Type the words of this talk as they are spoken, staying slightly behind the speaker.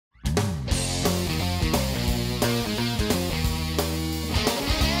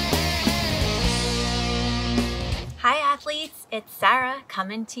it's Sarah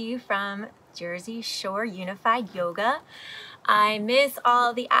coming to you from Jersey Shore Unified Yoga. I miss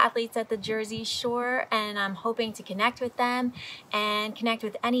all the athletes at the Jersey Shore, and I'm hoping to connect with them and connect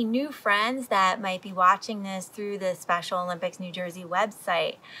with any new friends that might be watching this through the Special Olympics New Jersey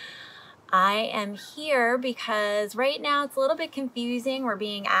website. I am here because right now it's a little bit confusing. We're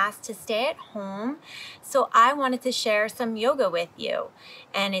being asked to stay at home. So I wanted to share some yoga with you.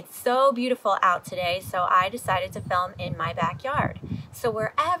 And it's so beautiful out today, so I decided to film in my backyard. So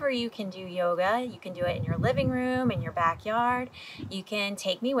wherever you can do yoga, you can do it in your living room, in your backyard. You can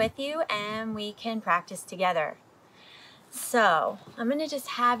take me with you and we can practice together. So I'm gonna just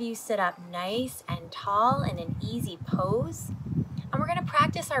have you sit up nice and tall in an easy pose. And we're going to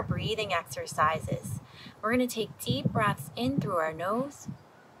practice our breathing exercises. We're going to take deep breaths in through our nose.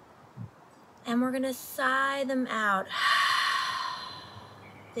 And we're going to sigh them out.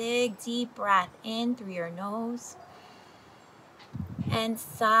 Big deep breath in through your nose. And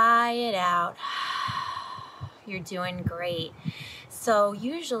sigh it out. You're doing great. So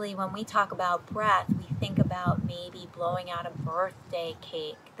usually when we talk about breath, we think about maybe blowing out a birthday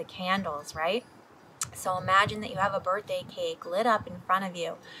cake, the candles, right? So imagine that you have a birthday cake lit up in front of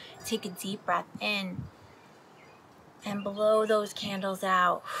you. Take a deep breath in and blow those candles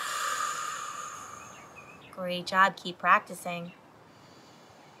out. Great job. Keep practicing.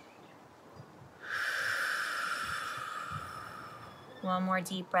 One more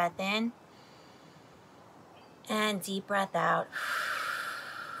deep breath in and deep breath out.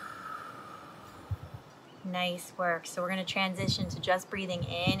 Nice work. So we're going to transition to just breathing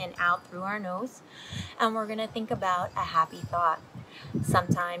in and out through our nose. And we're going to think about a happy thought.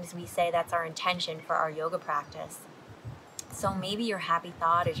 Sometimes we say that's our intention for our yoga practice. So maybe your happy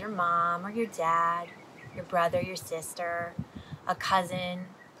thought is your mom or your dad, your brother, your sister, a cousin,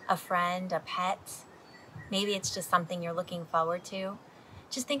 a friend, a pet. Maybe it's just something you're looking forward to.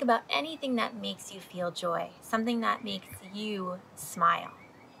 Just think about anything that makes you feel joy, something that makes you smile.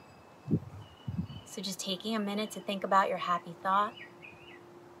 So just taking a minute to think about your happy thought.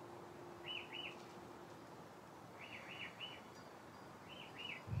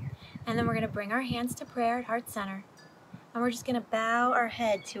 And then we're going to bring our hands to prayer at heart center. And we're just going to bow our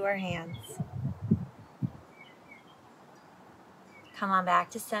head to our hands. Come on back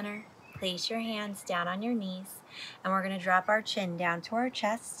to center. Place your hands down on your knees. And we're going to drop our chin down to our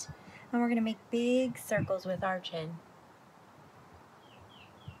chest. And we're going to make big circles with our chin.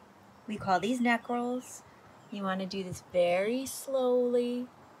 We call these neck rolls. You want to do this very slowly.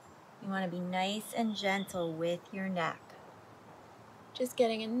 You want to be nice and gentle with your neck. Just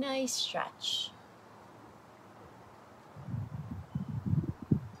getting a nice stretch.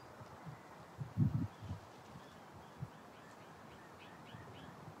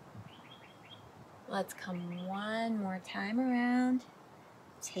 Let's come one more time around.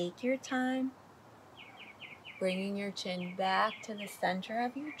 Take your time. Bringing your chin back to the center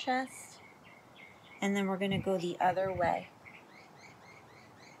of your chest. And then we're going to go the other way.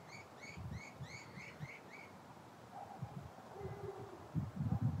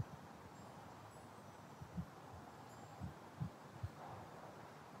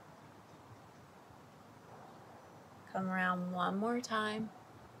 Come around one more time.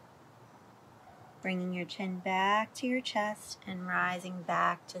 Bringing your chin back to your chest and rising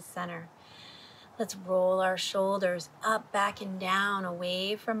back to center. Let's roll our shoulders up, back, and down,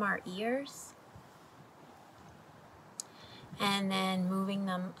 away from our ears. And then moving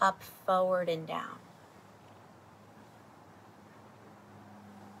them up, forward, and down.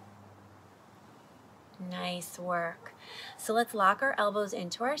 Nice work. So let's lock our elbows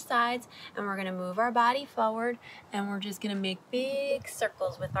into our sides, and we're going to move our body forward, and we're just going to make big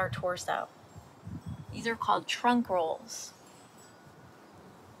circles with our torso. These are called trunk rolls.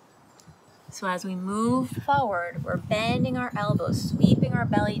 So as we move forward, we're bending our elbows, sweeping our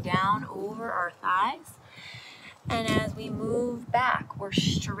belly down over our thighs. And as we move back, we're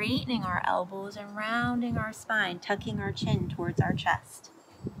straightening our elbows and rounding our spine, tucking our chin towards our chest.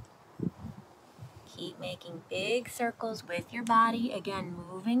 Keep making big circles with your body. Again,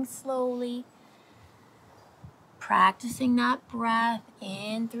 moving slowly. Practicing that breath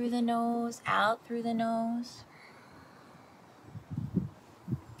in through the nose, out through the nose.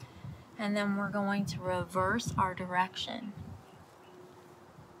 And then we're going to reverse our direction.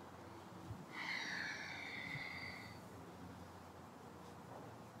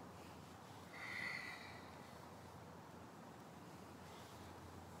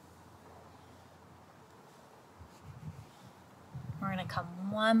 We're going to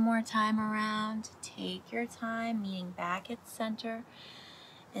come one more time around. Take your time, meeting back at center.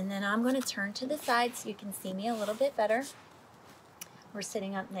 And then I'm going to turn to the side so you can see me a little bit better. We're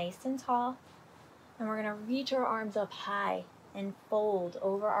sitting up nice and tall, and we're gonna reach our arms up high and fold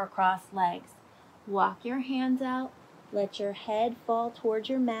over our crossed legs. Walk your hands out, let your head fall towards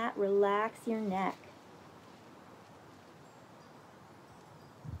your mat, relax your neck.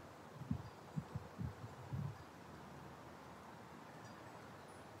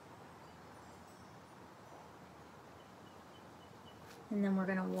 And then we're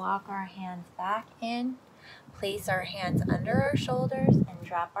gonna walk our hands back in, place our hands under our shoulders, and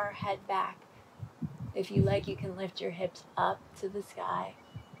drop our head back. If you like, you can lift your hips up to the sky.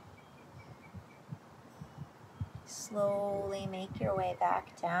 Slowly make your way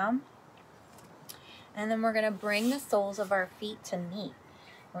back down. And then we're gonna bring the soles of our feet to meet.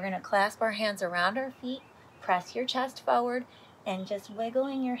 We're gonna clasp our hands around our feet, press your chest forward, and just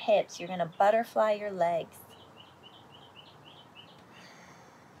wiggling your hips, you're gonna butterfly your legs.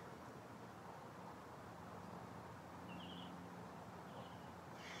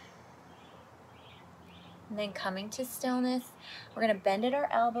 And then coming to stillness, we're gonna bend at our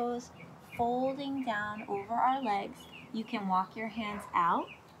elbows, folding down over our legs. You can walk your hands out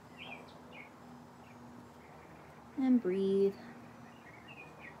and breathe.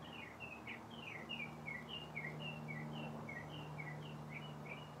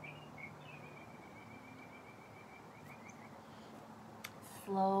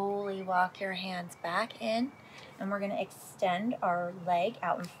 Slowly walk your hands back in, and we're going to extend our leg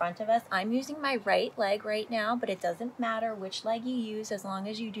out in front of us. I'm using my right leg right now, but it doesn't matter which leg you use as long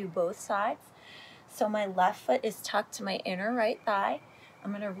as you do both sides. So my left foot is tucked to my inner right thigh.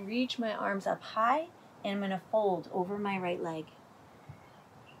 I'm going to reach my arms up high, and I'm going to fold over my right leg.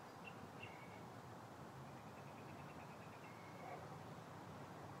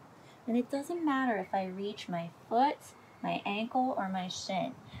 And it doesn't matter if I reach my foot, my ankle, or my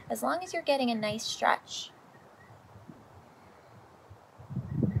shin, as long as you're getting a nice stretch.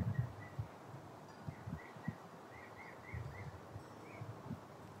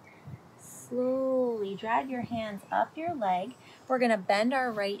 Slowly drag your hands up your leg. We're going to bend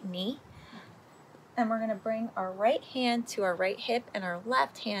our right knee, and we're going to bring our right hand to our right hip and our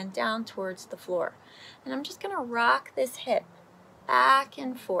left hand down towards the floor. And I'm just going to rock this hip back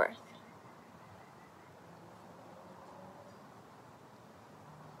and forth.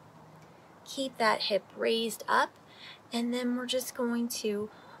 Keep that hip raised up, and then we're just going to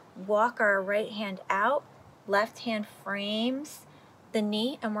walk our right hand out, left hand frames the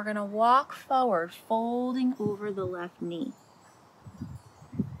knee, and we're going to walk forward, folding over the left knee.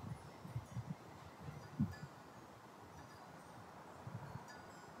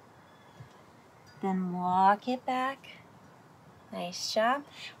 Then walk it back. Nice job.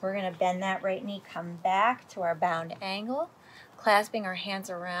 We're going to bend that right knee, come back to our bound angle, clasping our hands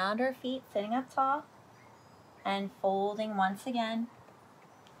around our feet, sitting up tall, and folding once again.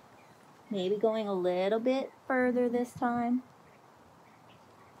 Maybe going a little bit further this time.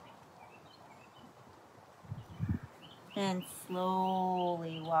 And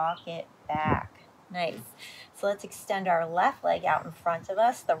slowly walk it back. Nice. So let's extend our left leg out in front of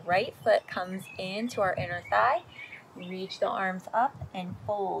us. The right foot comes into our inner thigh. Reach the arms up and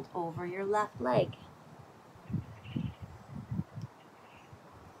fold over your left leg.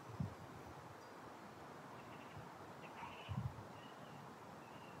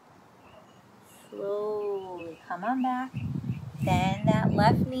 Slowly come on back. Bend that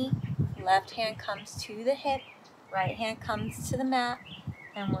left knee. Left hand comes to the hip. Right hand comes to the mat.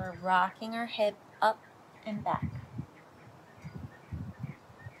 And we're rocking our hip up and back.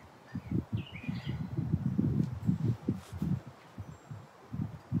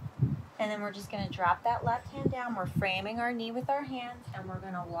 And then we're just going to drop that left hand down. We're framing our knee with our hands, and we're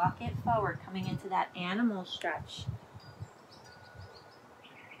going to walk it forward, coming into that animal stretch.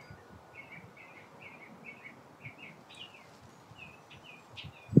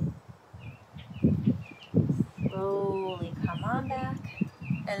 Slowly come on back.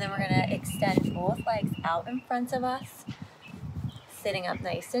 And then we're going to extend both legs out in front of us, sitting up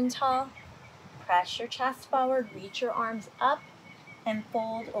nice and tall. Press your chest forward, reach your arms up, and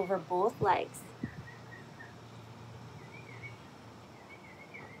fold over both legs.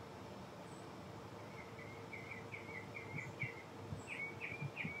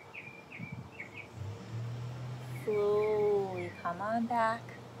 Slowly come on back.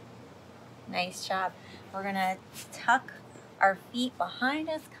 Nice job. We're going to tuck our feet behind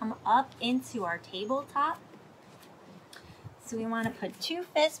us, come up into our tabletop. So we want to put two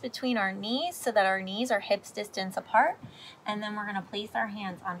fists between our knees so that our knees are hips distance apart. And then we're going to place our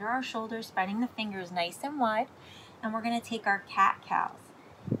hands under our shoulders, spreading the fingers nice and wide. And we're going to take our cat-cows.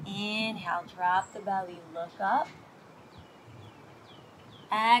 Inhale, drop the belly, look up.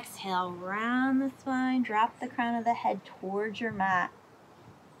 Exhale, round the spine, drop the crown of the head towards your mat.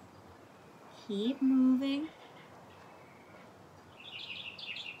 Keep moving.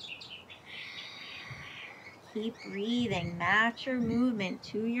 Keep breathing. Match your movement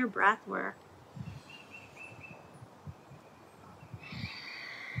to your breath work.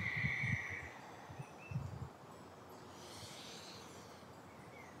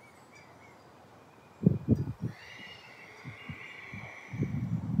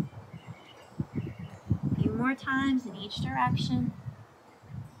 A few more times in each direction.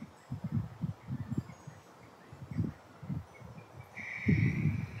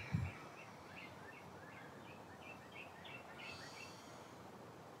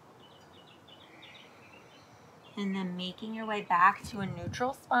 And then making your way back to a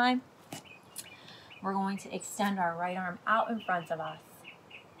neutral spine, we're going to extend our right arm out in front of us.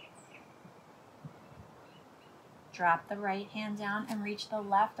 Drop the right hand down and reach the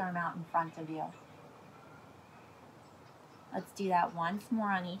left arm out in front of you. Let's do that once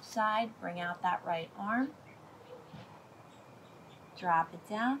more on each side. Bring out that right arm. Drop it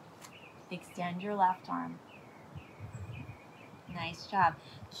down. Extend your left arm. Nice job.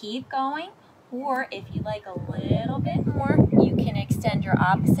 Keep going. Or if you like a little bit more, you can extend your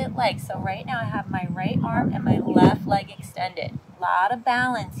opposite leg. So right now I have my right arm and my left leg extended. A lot of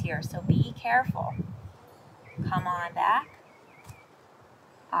balance here, so be careful. Come on back.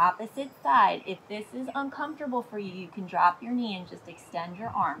 Opposite side. If this is uncomfortable for you, you can drop your knee and just extend your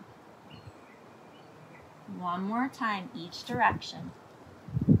arm. One more time, each direction.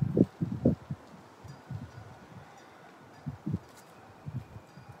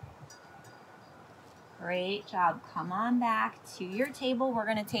 Great job. Come on back to your table. We're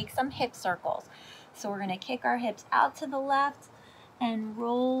going to take some hip circles. So we're going to kick our hips out to the left and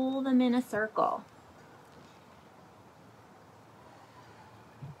roll them in a circle.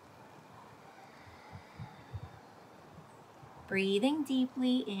 Breathing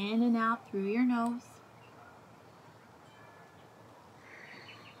deeply in and out through your nose.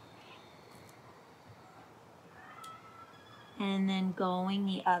 And then going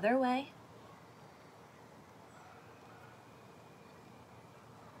the other way.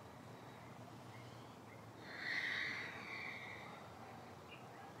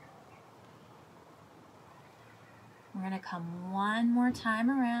 We're going to come one more time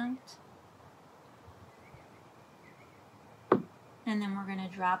around. And then we're going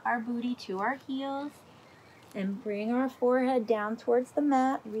to drop our booty to our heels and bring our forehead down towards the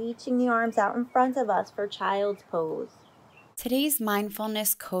mat, reaching the arms out in front of us for child's pose. Today's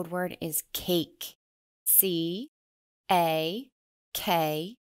mindfulness code word is cake. C-A-K-E.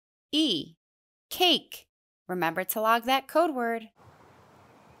 Cake. Remember to log that code word.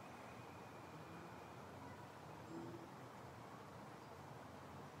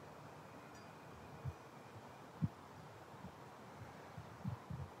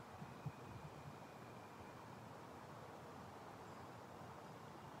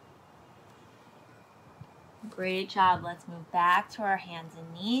 Great job. Let's move back to our hands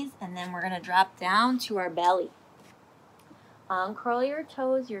and knees, and then we're going to drop down to our belly. Uncurl your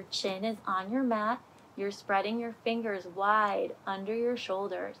toes. Your chin is on your mat. You're spreading your fingers wide under your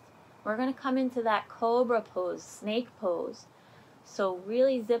shoulders. We're going to come into that cobra pose, snake pose. So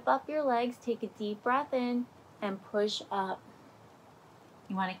really zip up your legs, take a deep breath in, and push up.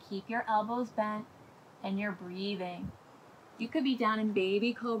 You want to keep your elbows bent, and you're breathing. You could be down in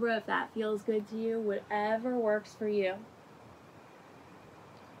baby cobra if that feels good to you, whatever works for you.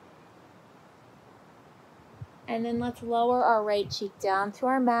 And then let's lower our right cheek down to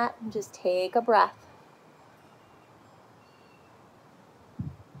our mat and just take a breath.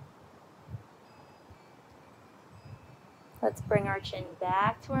 Let's bring our chin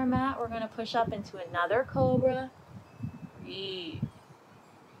back to our mat. We're going to push up into another cobra. Breathe.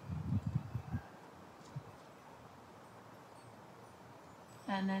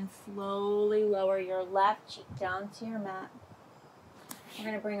 And then slowly lower your left cheek down to your mat. We're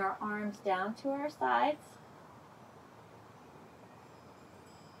going to bring our arms down to our sides.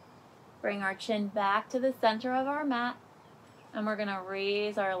 Bring our chin back to the center of our mat. And we're going to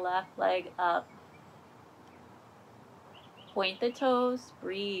raise our left leg up. Point the toes,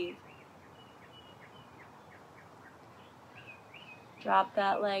 breathe. Drop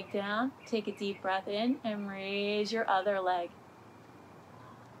that leg down. Take a deep breath in and raise your other leg.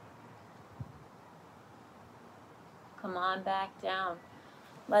 Come on back down.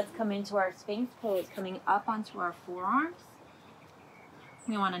 Let's come into our Sphinx pose, coming up onto our forearms.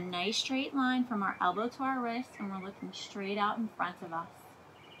 We want a nice straight line from our elbow to our wrist, and we're looking straight out in front of us.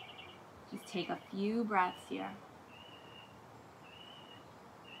 Just take a few breaths here.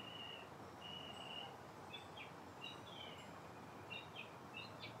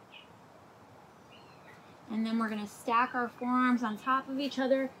 And then we're going to stack our forearms on top of each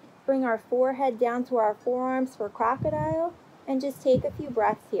other, bring our forehead down to our forearms for crocodile, and just take a few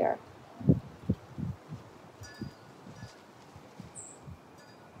breaths here.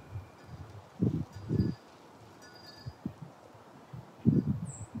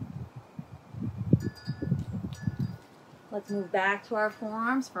 Let's move back to our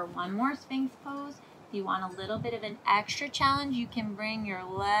forearms for one more Sphinx pose. If you want a little bit of an extra challenge, you can bring your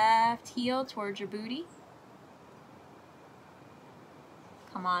left heel towards your booty.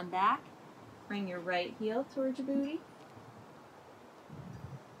 Come on back. Bring your right heel towards your booty.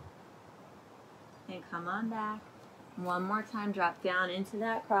 And come on back. One more time, drop down into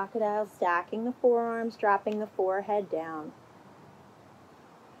that crocodile, stacking the forearms, dropping the forehead down.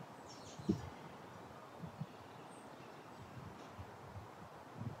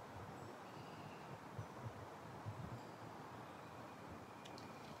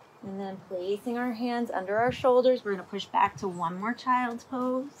 And then placing our hands under our shoulders, we're going to push back to one more child's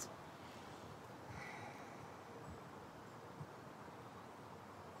pose.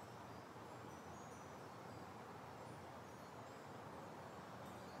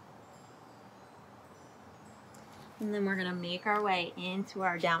 And then we're going to make our way into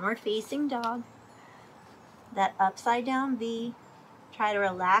our downward facing dog. That upside down V. Try to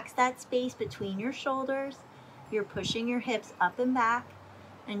relax that space between your shoulders. You're pushing your hips up and back.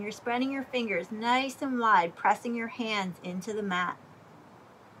 And you're spreading your fingers nice and wide, pressing your hands into the mat.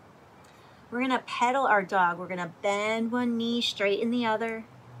 We're going to pedal our dog. We're going to bend one knee, straighten the other.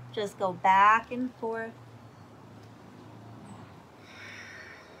 Just go back and forth.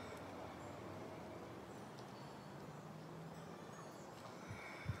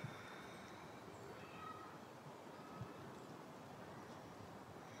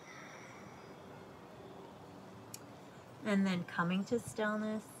 And then coming to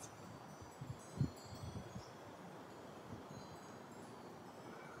stillness.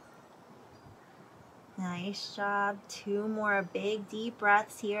 Nice job. 2 more big deep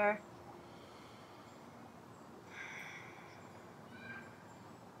breaths here.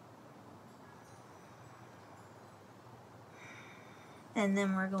 And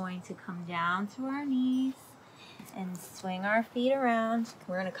then we're going to come down to our knees and swing our feet around.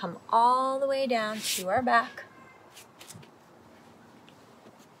 We're going to come all the way down to our back.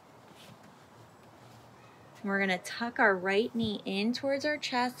 We're going to tuck our right knee in towards our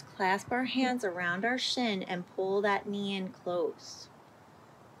chest, clasp our hands around our shin, and pull that knee in close.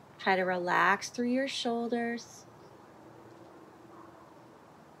 Try to relax through your shoulders.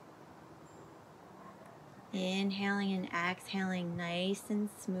 Inhaling and exhaling nice and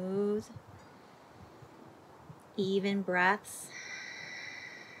smooth. Even breaths.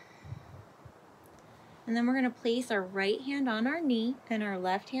 And then we're going to place our right hand on our knee and our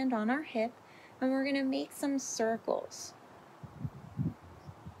left hand on our hip. And we're going to make some circles.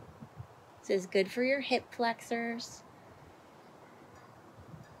 This is good for your hip flexors.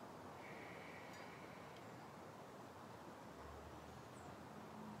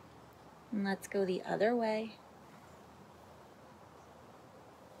 And let's go the other way.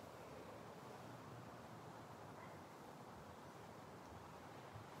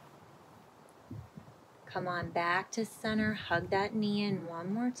 Come on back to center. Hug that knee in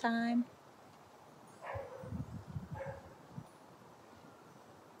one more time.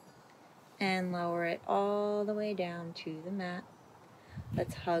 And lower it all the way down to the mat.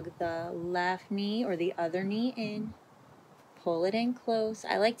 Let's hug the left knee or the other knee in. Pull it in close.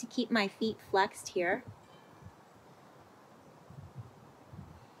 I like to keep my feet flexed here.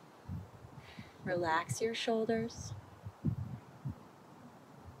 Relax your shoulders.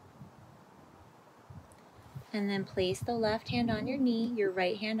 And then place the left hand on your knee, your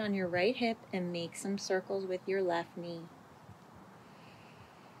right hand on your right hip, and make some circles with your left knee.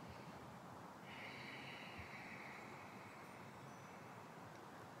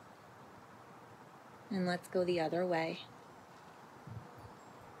 And let's go the other way.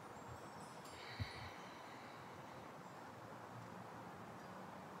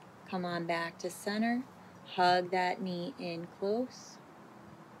 Come on back to center. Hug that knee in close.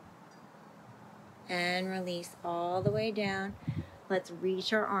 And release all the way down. Let's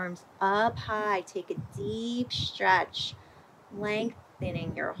reach our arms up high. Take a deep stretch,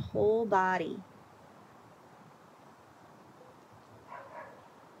 lengthening your whole body.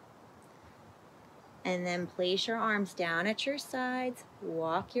 And then place your arms down at your sides.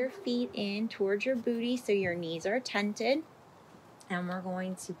 Walk your feet in towards your booty so your knees are tented. And we're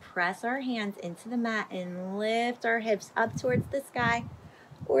going to press our hands into the mat and lift our hips up towards the sky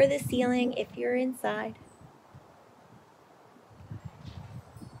or the ceiling if you're inside.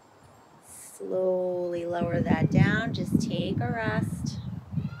 slowly lower that down. Just take a rest.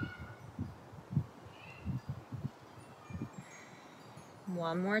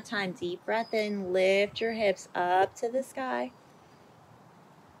 One more time, deep breath in, lift your hips up to the sky.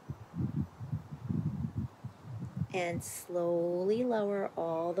 And slowly lower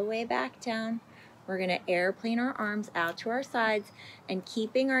all the way back down. We're going to airplane our arms out to our sides, and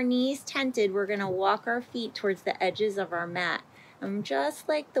keeping our knees tented, we're going to walk our feet towards the edges of our mat. And just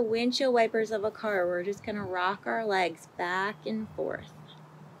like the windshield wipers of a car, we're just going to rock our legs back and forth.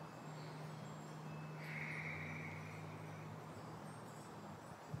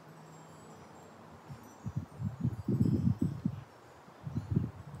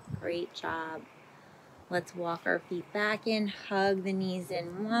 Great job. Let's walk our feet back in, hug the knees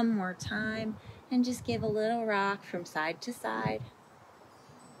in one more time, and just give a little rock from side to side.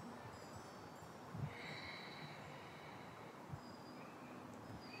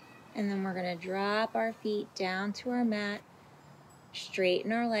 And then we're going to drop our feet down to our mat,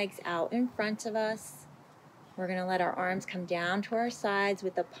 straighten our legs out in front of us. We're going to let our arms come down to our sides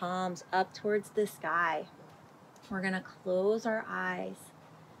with the palms up towards the sky. We're going to close our eyes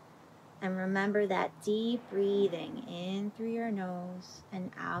and remember that deep breathing in through your nose and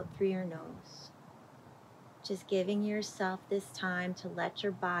out through your nose. Just giving yourself this time to let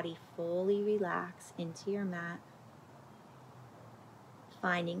your body fully relax into your mat.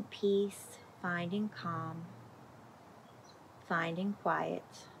 Finding peace, finding calm, finding quiet.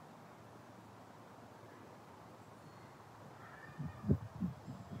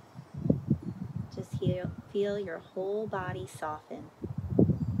 Just feel your whole body soften.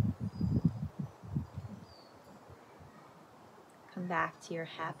 Come back to your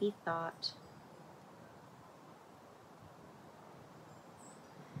happy thought.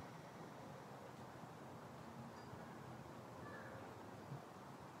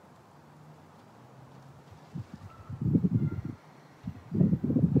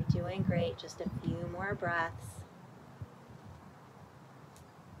 You're doing great. Just a few more breaths.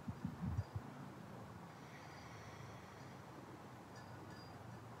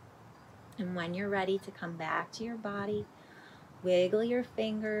 And when you're ready to come back to your body, wiggle your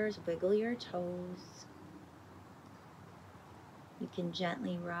fingers, wiggle your toes. You can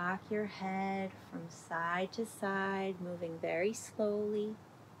gently rock your head from side to side, moving very slowly.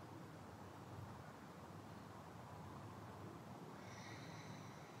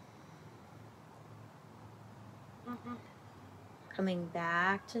 Coming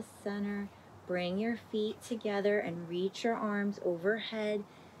back to center, bring your feet together and reach your arms overhead.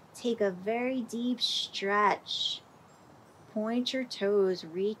 Take a very deep stretch. Point your toes,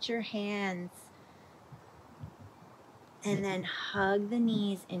 reach your hands, and then hug the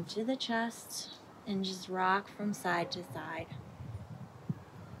knees into the chest and just rock from side to side.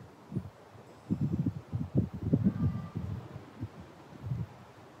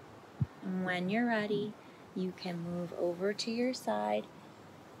 And when you're ready, you can move over to your side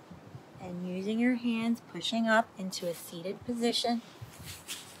and using your hands, pushing up into a seated position.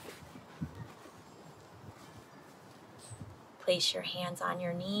 Place your hands on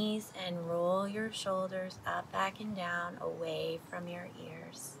your knees and roll your shoulders up, back, and down away from your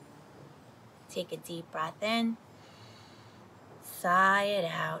ears. Take a deep breath in. Sigh it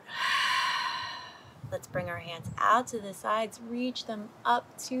out. Let's bring our hands out to the sides, reach them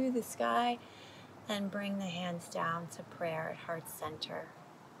up to the sky, and bring the hands down to prayer at heart center.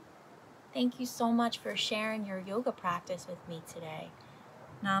 Thank you so much for sharing your yoga practice with me today.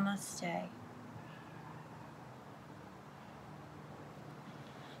 Namaste.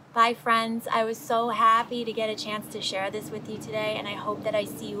 Bye, friends. I was so happy to get a chance to share this with you today, and I hope that I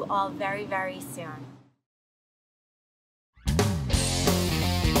see you all very, very soon.